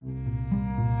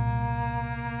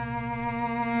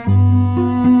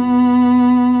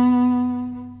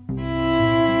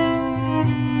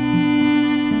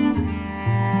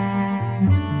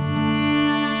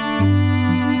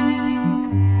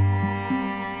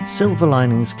Silver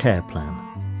Linings Care Plan,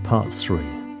 Part 3.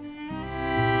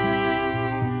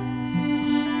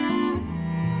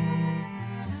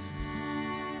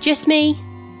 Just me,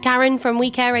 Karen from We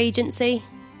Care Agency.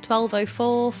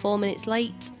 12:04, 4 minutes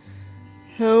late.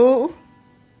 Who?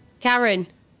 Karen.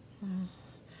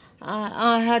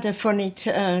 I had a funny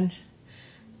turn.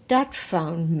 Dad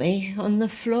found me on the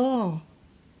floor.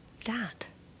 Dad?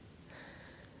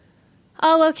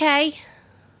 Oh, okay.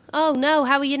 Oh, no,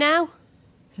 how are you now?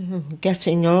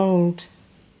 Getting old.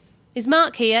 Is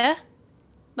Mark here?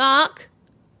 Mark?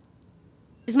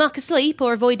 Is Mark asleep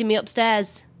or avoiding me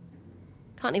upstairs?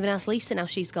 Can't even ask Lisa now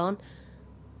she's gone.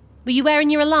 Were you wearing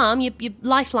your alarm, your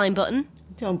lifeline button?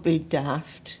 Don't be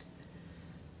daft.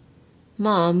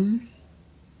 Mum?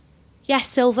 Yes,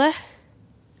 Silver?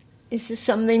 Is there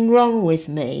something wrong with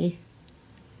me?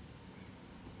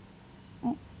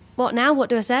 What now? What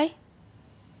do I say?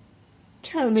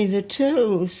 Tell me the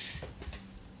truth.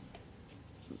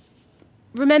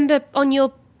 Remember on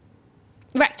your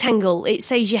rectangle it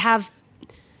says you have...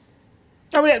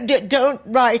 Oh, don't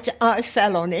write I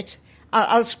fell on it.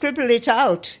 I'll scribble it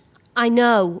out. I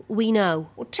know, we know.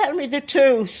 Well, tell me the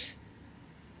truth.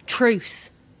 Truth.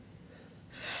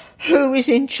 Who is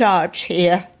in charge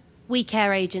here? We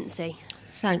Care Agency.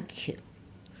 Thank you.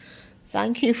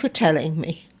 Thank you for telling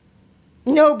me.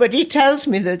 Nobody tells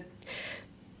me that.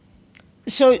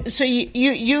 So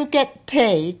you get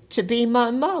paid to be my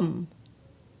mum?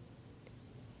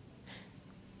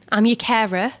 I'm your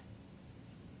carer,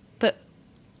 but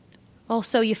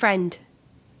also your friend,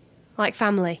 like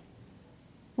family.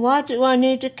 Why do I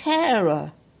need a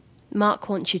carer? Mark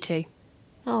wants you to.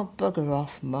 Oh, bugger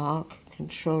off, Mark.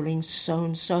 Controlling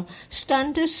so-and-so.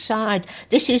 Stand aside.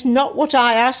 This is not what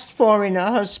I asked for in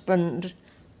a husband.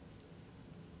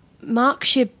 Mark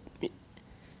should...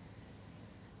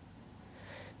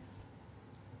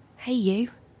 Hey, you.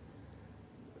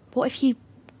 What if you...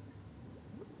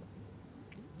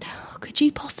 Could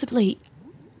you possibly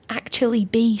actually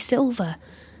be Silver?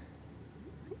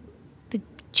 The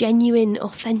genuine,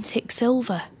 authentic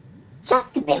Silver?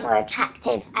 Just a bit more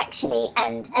attractive, actually,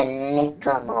 and a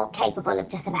little more capable of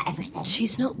just about everything.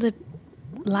 She's not the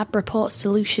lab report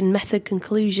solution method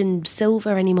conclusion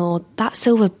Silver anymore. That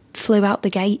Silver flew out the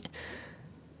gate.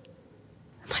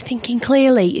 Am I thinking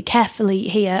clearly, carefully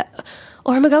here?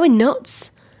 Or am I going nuts?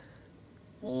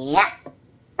 Yeah,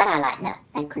 but I like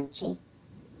nuts, they're crunchy.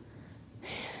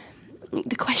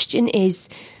 The question is,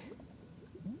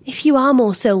 if you are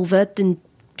more Silver than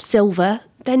Silver,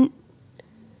 then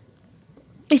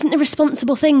isn't the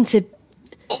responsible thing to...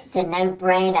 It's a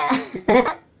no-brainer.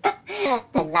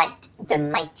 The light, the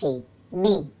mighty,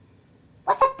 me.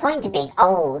 What's the point of being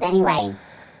old, anyway?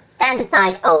 Stand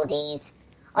aside, oldies.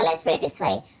 Or let's put it this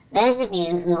way. Those of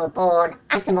you who were born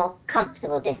at a more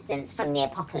comfortable distance from the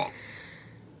apocalypse.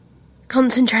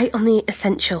 Concentrate on the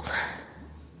essential.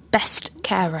 Best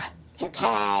carer. Who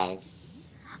cares?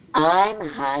 I'm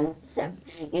handsome.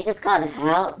 You just can't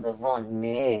help but want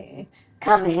me.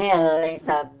 Come here,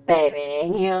 Lisa,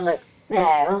 baby. You look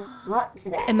so hot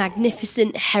today. A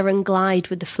magnificent heron glide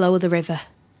with the flow of the river.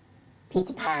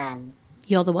 Peter Pan.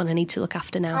 You're the one I need to look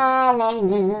after now.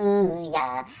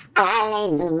 Hallelujah,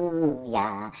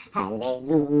 hallelujah,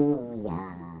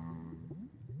 hallelujah.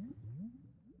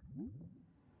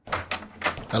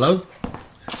 Hello?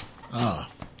 Ah,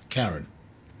 Karen.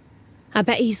 I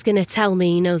bet he's going to tell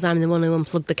me he knows I'm the one who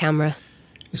unplugged the camera.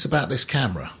 It's about this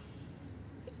camera.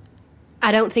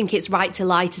 I don't think it's right to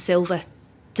lie to Silver,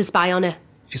 to spy on her.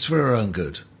 It's for her own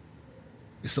good.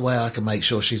 It's the way I can make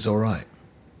sure she's all right.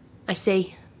 I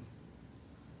see.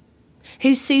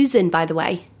 Who's Susan, by the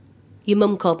way? Your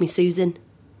mum called me Susan.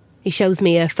 He shows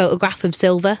me a photograph of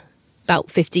Silver. About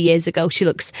 50 years ago, she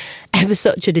looks ever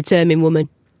such a determined woman.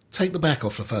 Take the back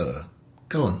off the photo.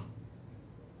 Go on.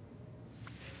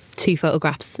 2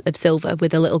 photographs of Silver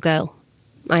with a little girl.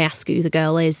 I ask who the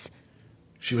girl is.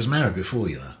 She was married before,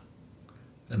 you know.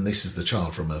 And this is the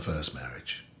child from her first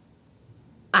marriage.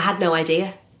 I had no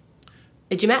idea.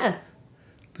 Had you met her?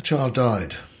 The child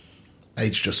died,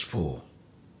 aged just 4.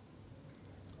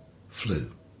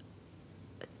 Flu.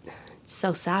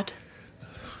 So sad.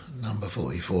 Number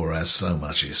 44 has so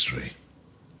much history.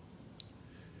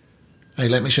 Hey,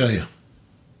 let me show you.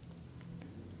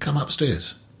 Come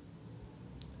upstairs.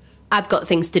 I've got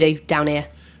things to do down here.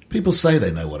 People say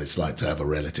they know what it's like to have a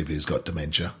relative who's got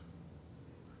dementia.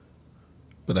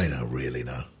 But they don't really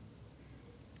know.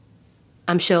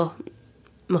 I'm sure.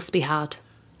 Must be hard.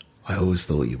 I always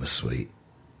thought you were sweet.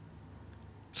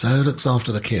 So who looks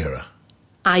after the carer?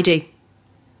 I do.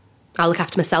 I'll look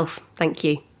after myself, thank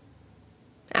you.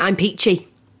 I'm peachy.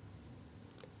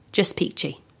 Just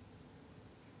peachy.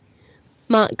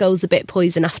 Mark goes a bit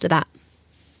poison after that.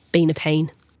 Been a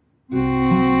pain.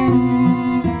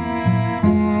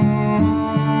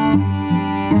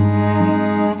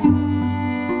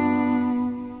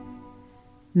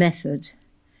 Method.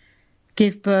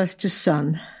 Give birth to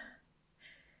son.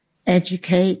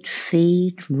 Educate,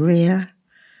 feed, rear.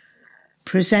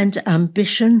 Present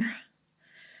ambition.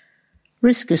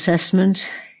 Risk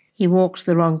assessment. He walks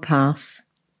the wrong path.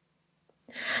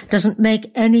 Doesn't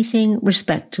make anything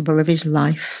respectable of his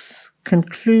life.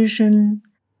 Conclusion.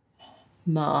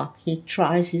 Mark, he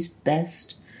tries his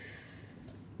best.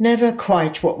 Never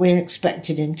quite what we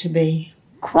expected him to be.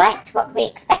 Quite what we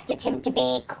expected him to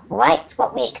be. Quite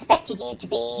what we expected you to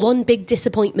be. One big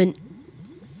disappointment.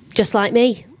 Just like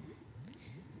me.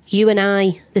 You and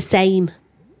I, the same.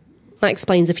 That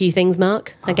explains a few things,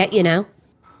 Mark. I get you now.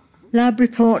 Lab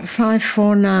report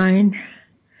 549.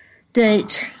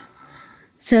 Date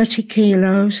 30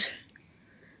 kilos.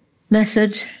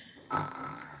 Method.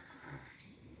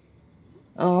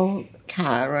 Oh,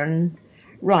 Karen,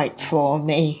 write for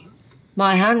me.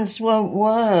 My hands won't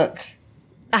work.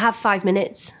 I have 5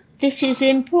 minutes. This is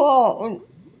important.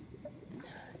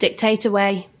 Dictate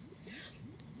away.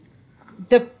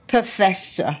 The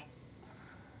professor.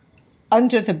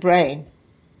 Under the brain.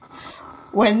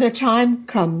 When the time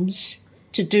comes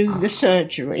to do the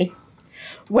surgery,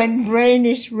 when brain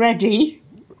is ready,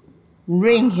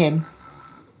 ring him.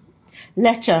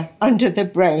 Letter under the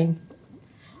brain.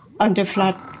 Under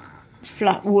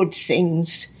flat wood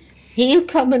things. He'll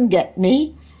come and get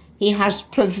me. He has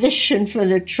provision for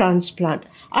the transplant.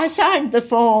 I signed the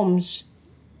forms.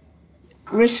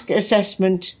 Risk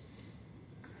assessment.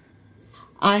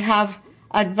 I have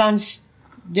advanced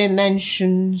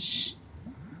dimensions.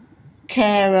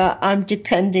 Carer, I'm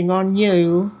depending on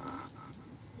you.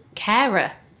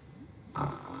 Carer?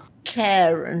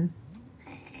 Karen.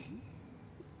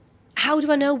 How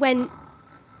do I know when...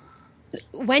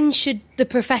 When should the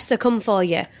professor come for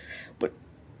you? But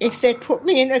if they put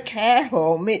me in a care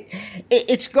home,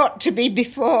 it's got to be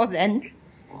before then.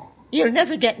 You'll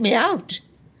never get me out.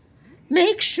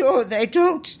 Make sure they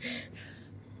don't...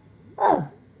 Oh,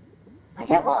 I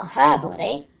don't want her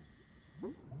body.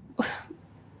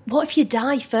 What if you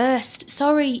die first?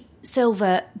 Sorry,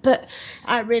 Silver, but...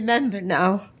 I remember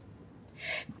now.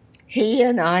 He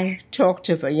and I talked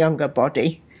of a younger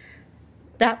body.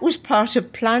 That was part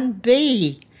of Plan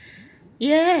B.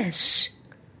 Yes.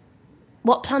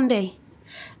 What Plan B?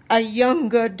 A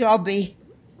younger Dobby.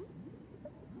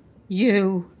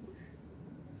 You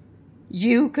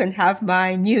can have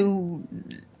my new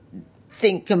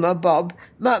thinkamabob,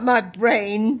 my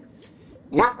brain.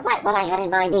 Not quite what I had in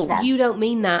mind either. You don't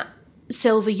mean that.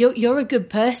 Silver, you're a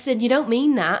good person. You don't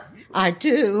mean that. I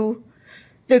do.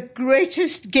 The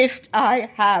greatest gift I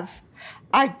have,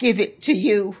 I give it to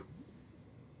you.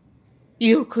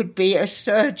 You could be a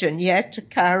surgeon yet,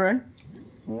 Karen.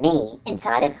 Me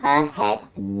inside of her head?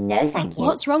 No, thank you.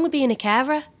 What's wrong with being a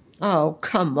carer? Oh,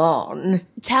 come on.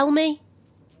 Tell me.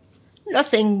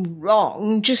 Nothing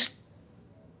wrong, just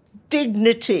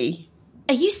dignity.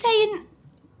 Are you saying...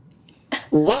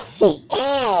 Yes, she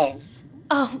is.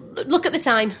 Oh, look at the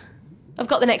time. I've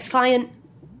got the next client.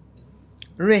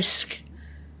 Risk.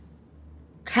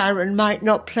 Karen might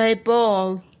not play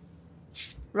ball.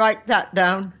 Write that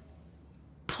down.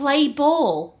 Play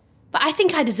ball? But I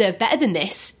think I deserve better than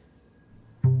this.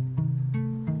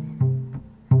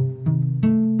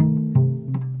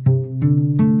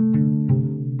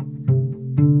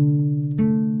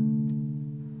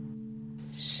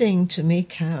 Sing to me,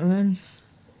 Karen.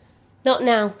 Not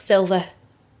now, Silver.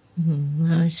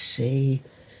 I see.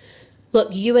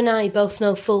 Look, you and I both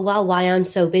know full well why I'm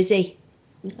so busy.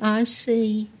 I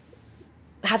see.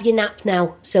 Have your nap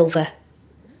now, Silver.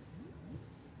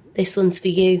 This one's for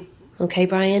you, okay,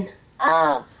 Brian?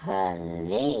 Oh,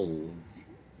 please.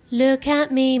 Look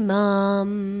at me,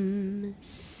 Mum.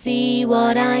 See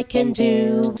what I can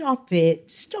do. Stop it.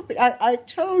 Stop it. I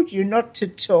told you not to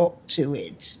talk to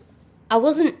it. I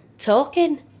wasn't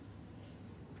talking.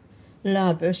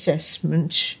 Lab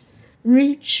assessment.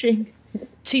 Reaching.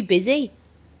 Too busy.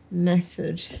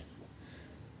 Method.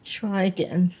 Try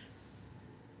again.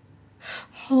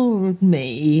 Hold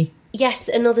me. Yes,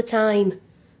 another time.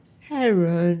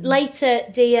 Heron. Later,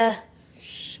 dear.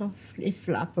 Softly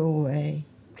flap away.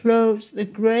 Close the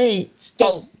grate.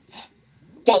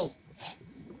 Gate.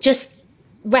 Just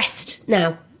rest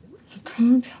now. I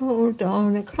can't hold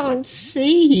on. I can't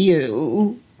see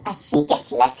you. As she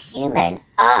gets less human,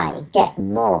 I get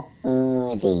more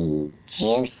oozy,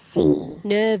 juicy.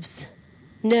 Nerves.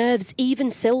 Nerves. Even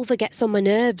Silver gets on my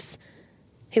nerves.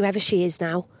 Whoever she is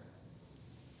now.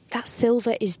 That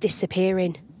Silver is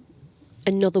disappearing.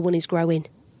 Another one is growing.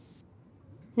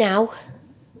 Now,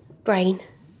 Brain.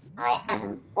 I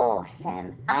am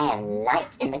awesome. I am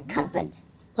light in the cupboard.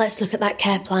 Let's look at that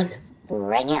care plan.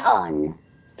 Bring it on.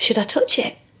 Should I touch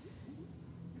it?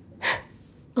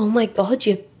 Oh my God,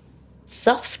 you're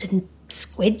soft and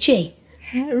squidgy.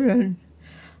 Heron,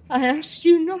 I asked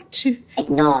you not to.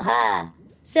 Ignore her.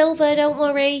 Silver, don't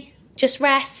worry. Just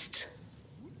rest.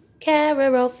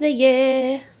 Carer of the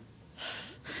year.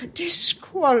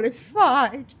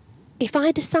 Disqualified. If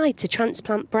I decide to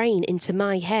transplant Brain into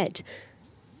my head,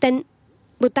 then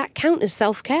would that count as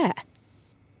self-care?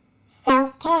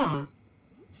 Self-care.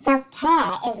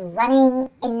 Self-care is running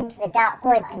into the dark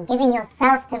woods and giving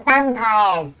yourself to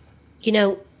vampires. You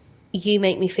know, you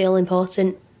make me feel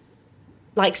important.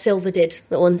 Like Silver did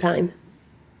at one time.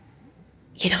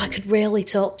 You know, I could really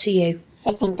talk to you.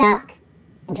 Sitting duck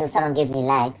until someone gives me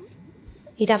legs.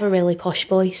 You'd have a really posh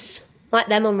voice. Like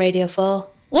them on Radio 4.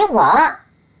 You what?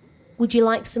 Would you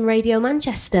like some Radio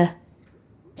Manchester?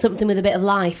 Something with a bit of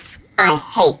life. I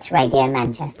hate Radio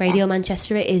Manchester. Radio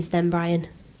Manchester it is then, Brian.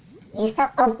 You so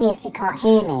obviously can't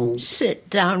hear me. Sit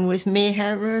down with me,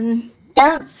 Heron.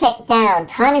 Don't sit down.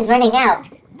 Time is running out.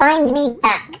 Find me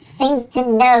facts, things to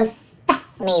know,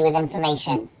 stuff me with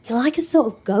information. You're like a sort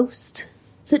of ghost.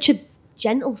 Such a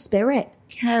gentle spirit.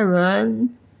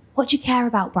 Heron. What do you care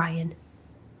about, Brian?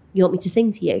 You want me to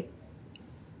sing to you?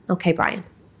 Okay, Brian.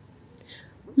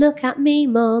 Look at me,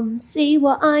 Mum, see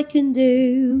what I can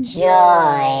do.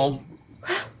 Joy.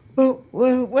 Well,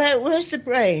 where's the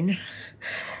brain?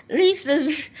 Leave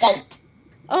the Gate.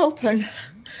 open.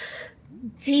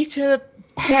 Peter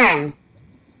Pan.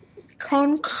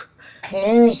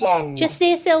 Conclusion. Just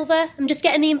here, Silver. I'm just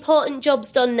getting the important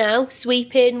jobs done now.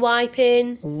 Sweeping,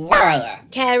 wiping, Liar.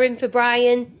 caring for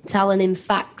Brian, telling him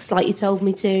facts like you told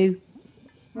me to.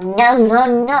 No,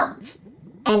 you're not.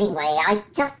 Anyway, I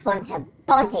just want a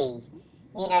body.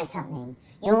 You know something?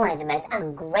 You're one of the most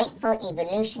ungrateful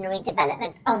evolutionary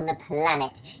developments on the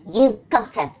planet. You've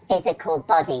got a physical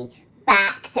body.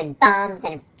 Backs and bums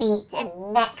and feet and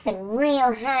necks and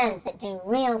real hands that do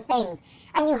real things.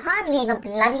 And you hardly even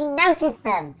bloody notice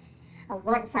them. And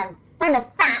once I'm full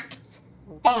of facts,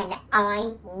 then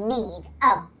I need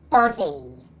a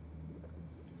body.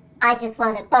 I just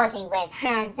want a body with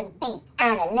hands and feet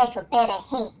and a little bit of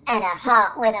heat and a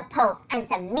heart with a pulse and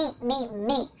some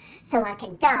meat, so I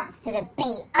can dance to the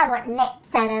beat. I want lips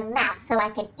and a mouth so I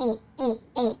can eat.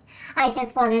 I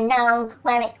just want to know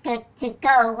where it's good to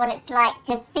go, what it's like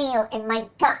to feel in my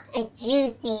gut a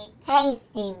juicy,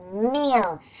 tasty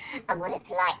meal, and what it's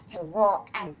like to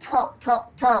walk and talk,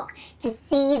 to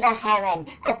see the heron,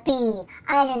 a bee,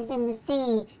 islands in the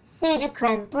sea,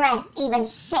 pseudocreme breath, even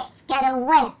shit get a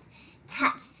whiff.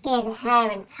 Touch skin, hair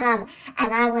and tongue,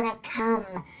 and I want to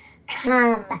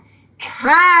come.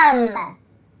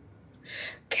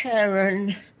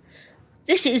 Karen,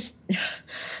 this is...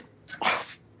 Oh,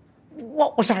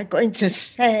 what was I going to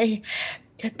say?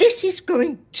 This is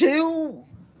going too...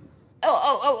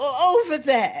 over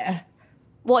there.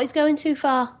 What is going too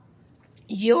far?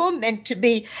 You're meant to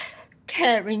be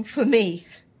caring for me.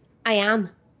 I am.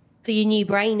 For your new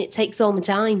brain, it takes all my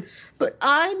time. But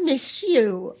I miss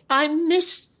you. I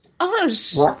miss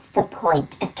us. What's the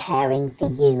point of caring for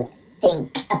you?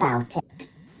 Think about it.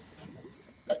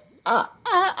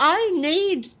 I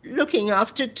need looking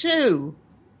after too.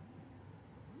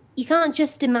 You can't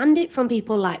just demand it from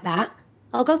people like that.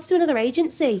 I'll go to another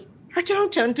agency. I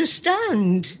don't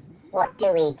understand. What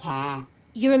do we care?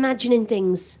 You're imagining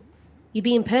things. You're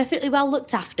being perfectly well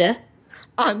looked after.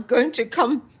 I'm going to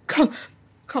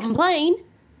Complain?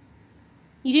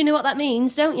 You do know what that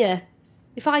means, don't you?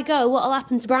 If I go, what'll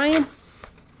happen to Brian?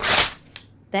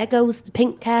 There goes the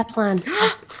pink care plan.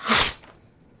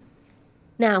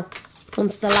 Now,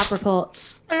 onto the lab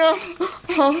reports.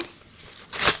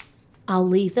 I'll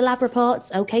leave the lab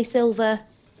reports. Okay, Silver.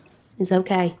 It's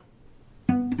okay.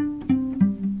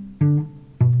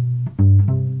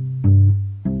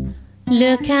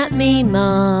 Look at me,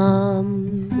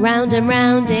 Mum. Round and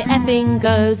round it effing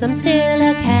goes. I'm still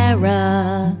a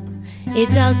carer.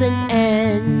 It doesn't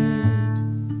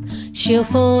end. She'll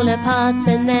fall apart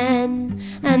and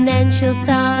then she'll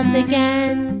start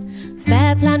again.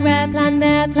 Fair plan, rare plan,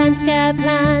 mere plan, scare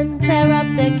plan. Tear up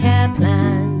the care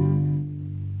plan.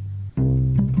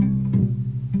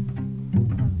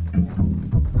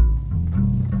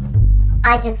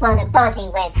 I just want a body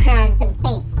with hands and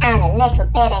feet and a little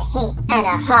bit of heat, and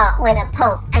a heart with a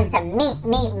pulse, and some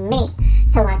meat,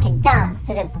 so I can dance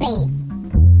to the beat.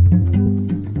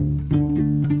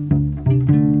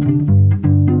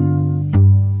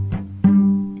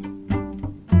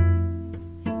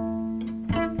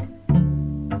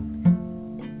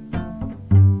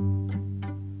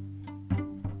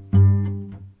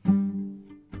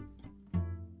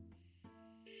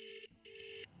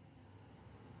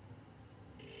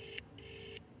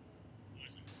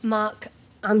 Mark,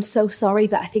 I'm so sorry,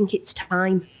 but I think it's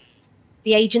time.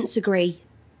 The agents agree.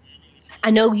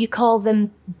 I know you call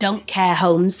them don't care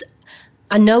homes.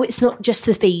 I know it's not just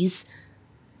the fees.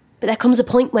 But there comes a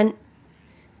point when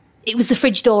it was the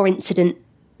fridge door incident,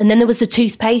 and then there was the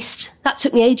toothpaste. That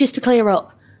took me ages to clear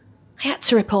up. I had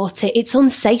to report it. It's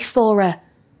unsafe for her.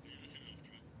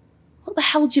 What the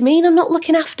hell do you mean I'm not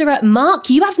looking after her? Mark,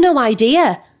 you have no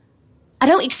idea. I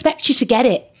don't expect you to get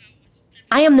it.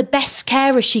 I am the best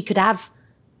carer she could have.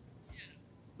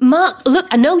 Mark, look,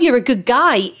 I know you're a good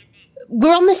guy.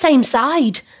 We're on the same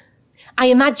side. I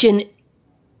imagine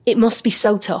it must be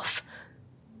so tough.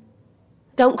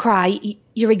 Don't cry.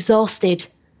 You're exhausted.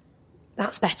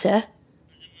 That's better.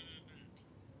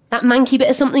 That manky bit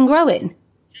of something growing?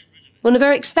 One of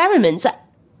her experiments?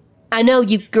 I know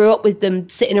you grew up with them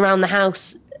sitting around the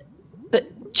house,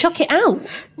 but chuck it out.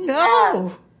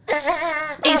 No!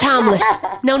 It's harmless.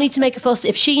 No need to make a fuss.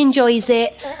 If she enjoys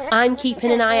it, I'm keeping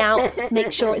an eye out,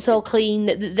 make sure it's all clean,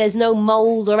 that there's no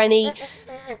mould or any...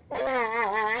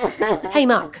 Hey,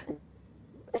 Mark.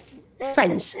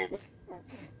 Friends.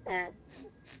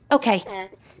 Okay.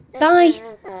 Bye.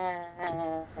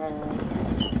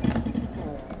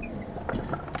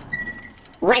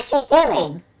 What's she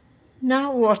doing?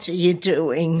 Now what are you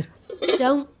doing?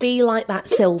 Don't be like that,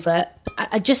 Silver.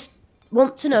 I just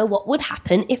want to know what would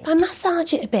happen if I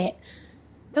massage it a bit.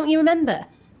 Don't you remember?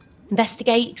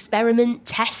 Investigate, experiment,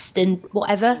 test, and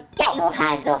whatever. Get your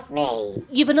hands off me.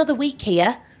 You've another week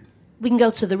here. We can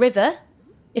go to the river.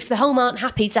 If the home aren't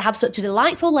happy to have such a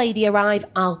delightful lady arrive,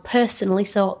 I'll personally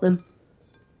sort them.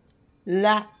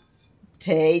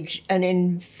 Page, an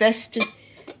investor...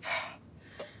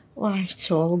 Why,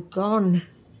 it's all gone.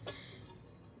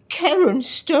 Karen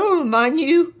stole my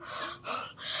new...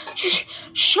 Just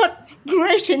shut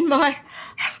great in my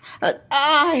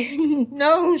eye,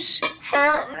 nose.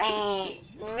 Help me.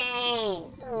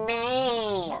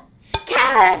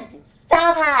 Karen,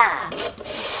 stop her.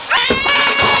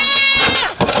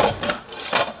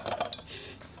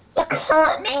 You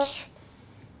caught me.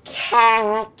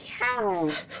 Karen.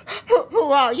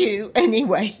 Who are you,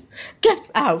 anyway? Get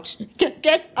out.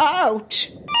 Get out.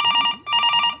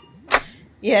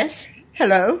 Yes?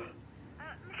 Hello?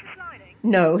 Mrs. Lining?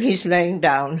 No, he's laying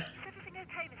down. Is everything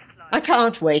okay, Mrs. Lining? I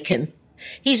can't wake him.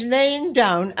 He's laying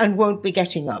down and won't be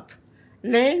getting up.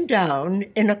 Laying down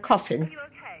in a coffin. Are you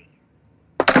okay?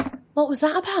 What was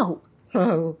that about?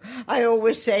 Oh, I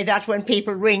always say that when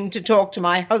people ring to talk to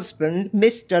my husband,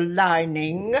 Mr.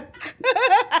 Lining.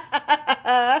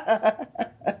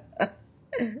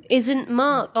 Isn't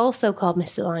Mark also called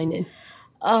Mr. Lining?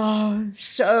 Oh,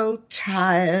 so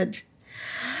tired.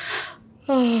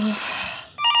 Oh.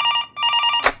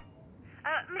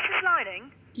 Mrs.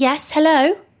 Lining? Yes,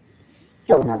 hello?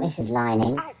 You're not Mrs.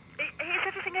 Lining. Oh, is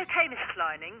everything okay, Mrs.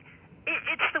 Lining?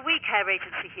 It's the We Care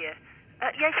agency here.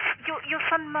 Yes, your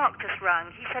son Mark just rang.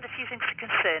 He said a few things to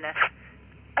concern us.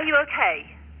 Are you okay?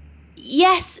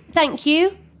 Yes, thank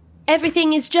you.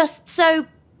 Everything is just so...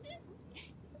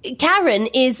 Karen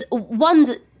is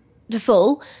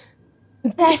wonderful.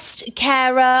 Best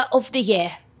carer of the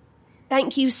year.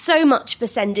 Thank you so much for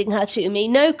sending her to me.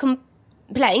 No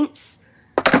complaints.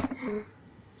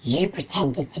 You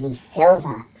pretended to be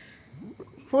Silver.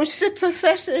 Was the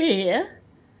professor here?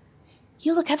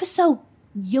 You look ever so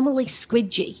yummily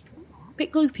squidgy.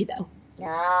 Bit gloopy, though.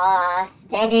 Ah,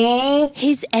 steady.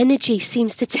 His energy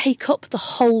seems to take up the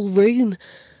whole room.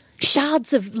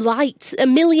 Shards of light, a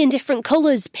million different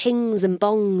colours, pings and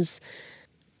bongs.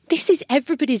 This is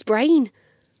everybody's brain,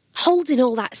 holding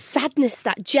all that sadness,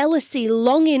 that jealousy,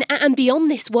 longing, and beyond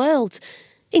this world,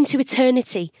 into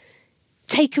eternity.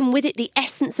 Taken with it the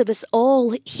essence of us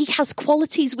all. He has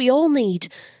qualities we all need.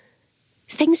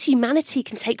 Things humanity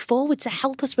can take forward to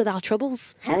help us with our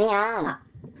troubles. Hurry up.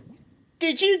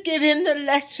 Did you give him the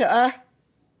letter?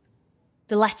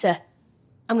 The letter.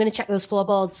 I'm going to check those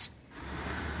floorboards.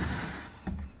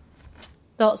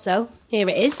 Thought so. Here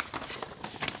it is.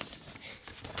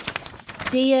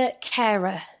 Dear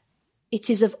carer, it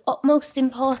is of utmost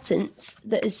importance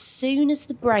that as soon as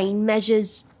the brain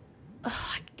measures...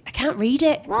 Oh, I can't read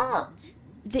it. What?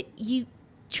 That you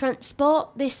transport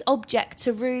this object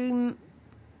to room...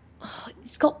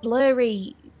 It's got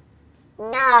blurry.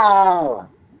 No!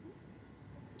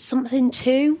 Something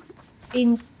 2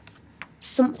 in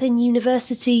something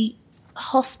University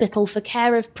Hospital for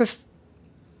care of Professor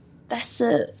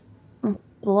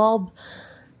Blob,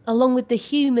 along with the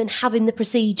human having the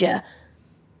procedure.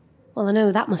 Well, I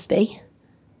know that must be.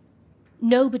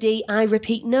 Nobody, I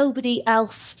repeat, nobody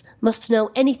else must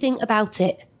know anything about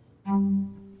it.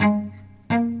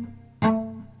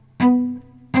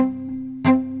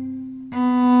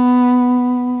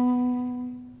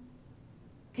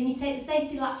 Can you take the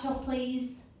safety latch off,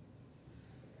 please?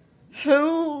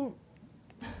 Who?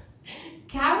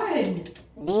 Karen!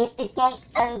 Leave the gate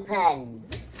open.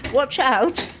 Watch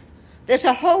out. There's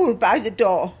a hole by the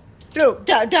door. Look,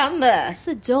 down there. It's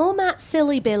the doormat,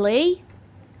 silly Billy.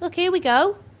 Look, here we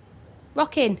go.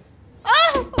 Rocking.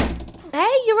 Oh!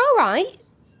 Hey, you're all right?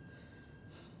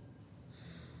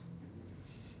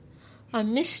 I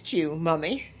missed you,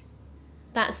 Mummy.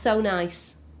 That's so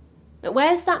nice.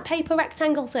 Where's that paper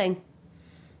rectangle thing?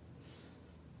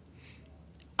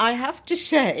 I have to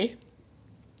say,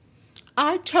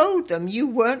 I told them you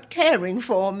weren't caring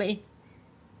for me.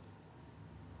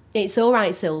 It's all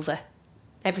right, Silver.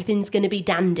 Everything's going to be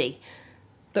dandy.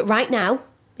 But right now,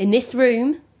 in this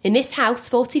room, in this house,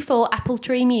 44 Apple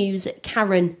Tree Mews,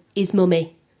 Karen is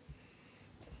Mummy.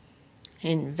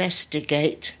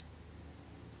 Investigate.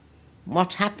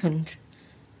 What happened?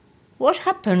 What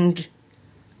happened?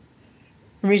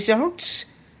 Results?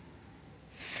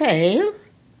 Fail?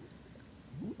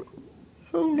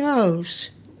 Who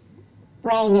knows?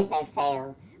 Brain is no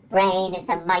fail. Brain is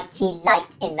the mighty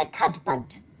light in the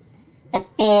cudbud. The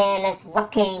fearless,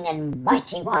 rocking and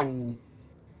mighty one.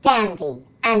 Dandy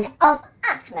and of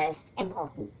utmost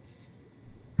importance.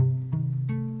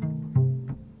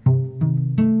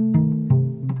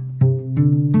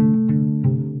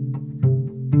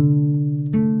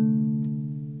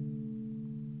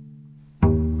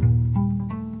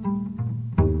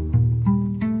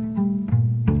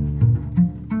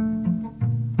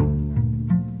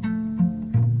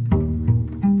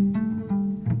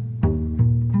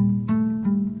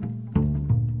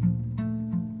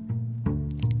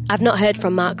 I've not heard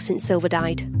from Mark since Silver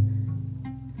died.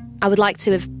 I would like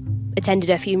to have attended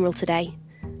her funeral today,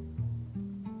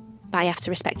 but I have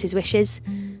to respect his wishes.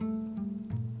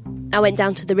 I went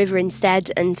down to the river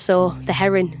instead and saw the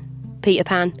heron, Peter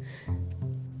Pan.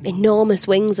 Enormous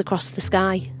wings across the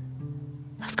sky.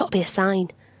 That's got to be a sign.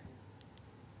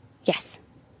 Yes,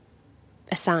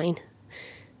 a sign.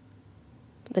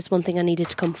 There's one thing I needed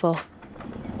to come for.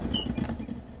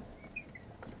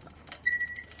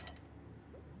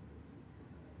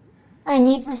 I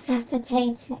need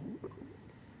resuscitating.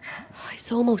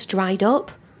 It's almost dried up.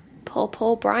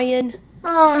 Poor Brian.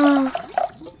 Oh,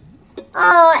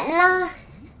 at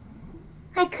last.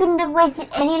 I couldn't have waited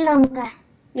any longer.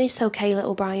 It's okay,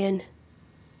 little Brian.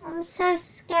 I'm so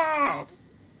scared.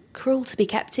 Cruel to be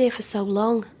kept here for so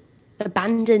long.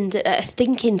 Abandoned, a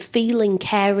thinking, feeling,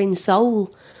 caring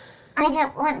soul. I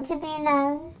don't want to be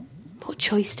alone. What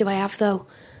choice do I have, though?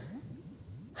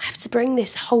 I have to bring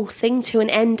this whole thing to an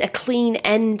end, a clean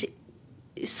end.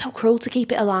 It's so cruel to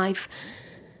keep it alive.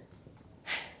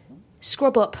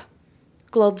 Scrub up.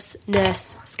 Gloves,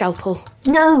 nurse, scalpel.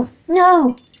 No,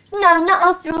 not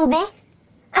after all this.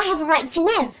 I have a right to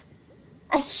live.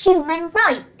 A human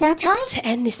right, don't I? To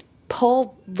end this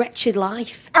poor, wretched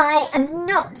life. I am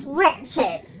not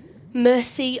wretched.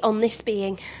 Mercy on this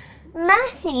being.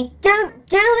 Mercy, don't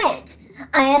do it.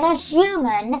 I am a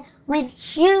human with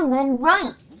human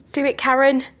rights. Do it,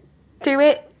 Karen. Do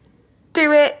it.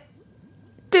 Do it.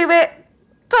 Do it.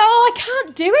 Oh, I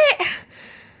can't do it.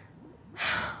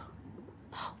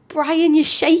 Oh, Brian, you're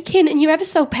shaking and you're ever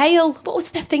so pale. What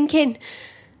was the thinking?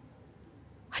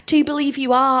 I do believe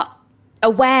you are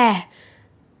aware.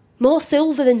 More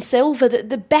Silver than Silver,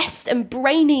 the best and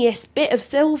brainiest bit of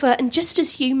Silver, and just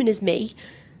as human as me.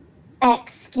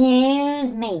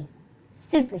 Excuse me.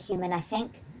 Superhuman, I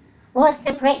think. What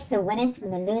separates the winners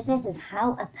from the losers is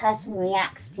how a person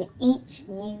reacts to each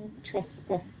new twist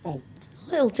of fate.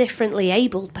 A little differently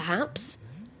abled, perhaps.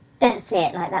 Don't see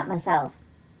it like that myself.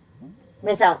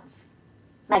 Results.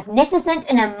 Magnificent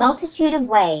in a multitude of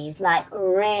ways, like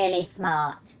really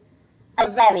smart. A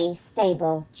very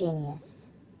stable genius.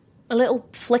 A little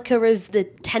flicker of the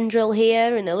tendril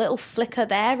here and a little flicker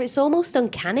there. It's almost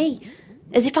uncanny.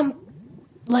 As if I'm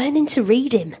learning to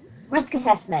read him. Risk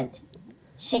assessment.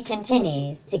 She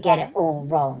continues to get it all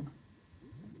wrong.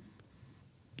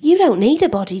 You don't need a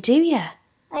body, do you?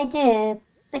 I do,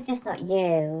 but just not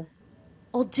you.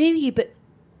 Or do you, but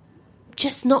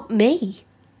just not me?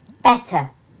 Better.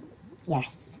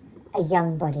 Yes. A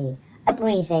young body. A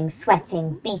breathing,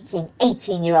 sweating, beating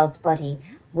 18-year-old's body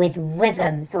with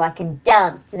rhythm so I can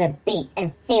dance to the beat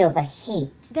and feel the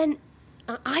heat. Then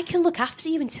I can look after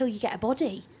you until you get a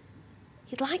body.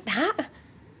 You'd like that?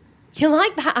 You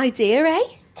like that idea, eh?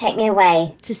 Take me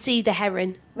away. To see the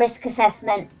heron. Risk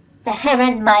assessment. The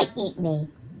heron might eat me.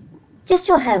 Just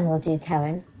your home will do,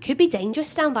 Karen. Could be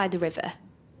dangerous down by the river.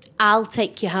 I'll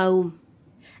take you home.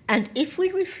 And if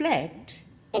we reflect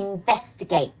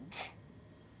Investigate.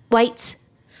 Wait.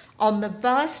 on the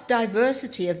vast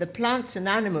diversity of the plants and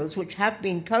animals which have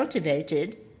been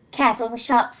cultivated, Careful with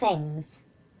sharp things.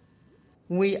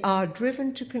 we are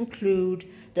driven to conclude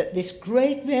that this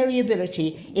great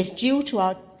variability is due to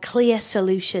our Clear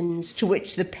solutions. to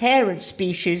which the parent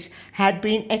species had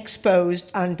been exposed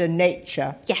under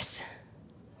nature. Yes.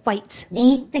 Wait.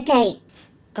 Leave the gate.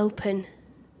 Open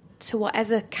to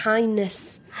whatever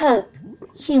kindness Hope.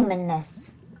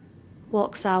 Humanness.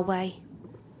 walks our way.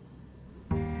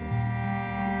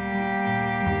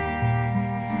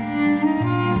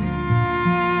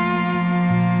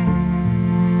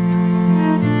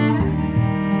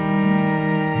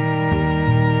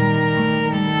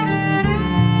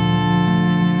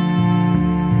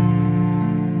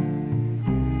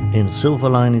 In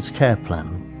Silverliney's Care Plan,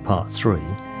 Part 3,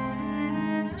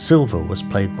 Silver was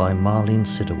played by Marlene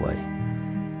Sidaway,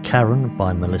 Karen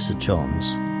by Melissa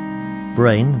Johns,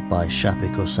 Brain by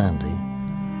Shapik Osandi,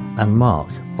 and Mark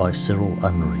by Cyril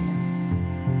Unry.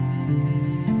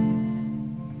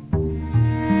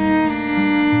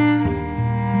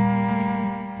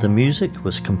 The music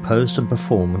was composed and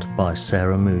performed by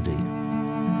Sarah Moody.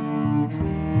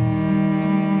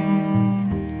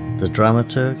 The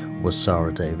dramaturg was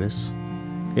Sarah Davis.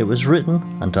 It was written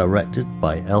and directed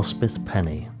by Elspeth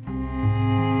Penny.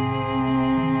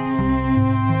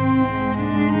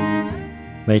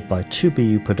 Made by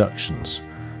 2BU Productions,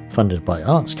 funded by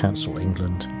Arts Council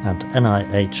England and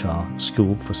NIHR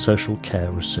School for Social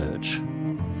Care Research.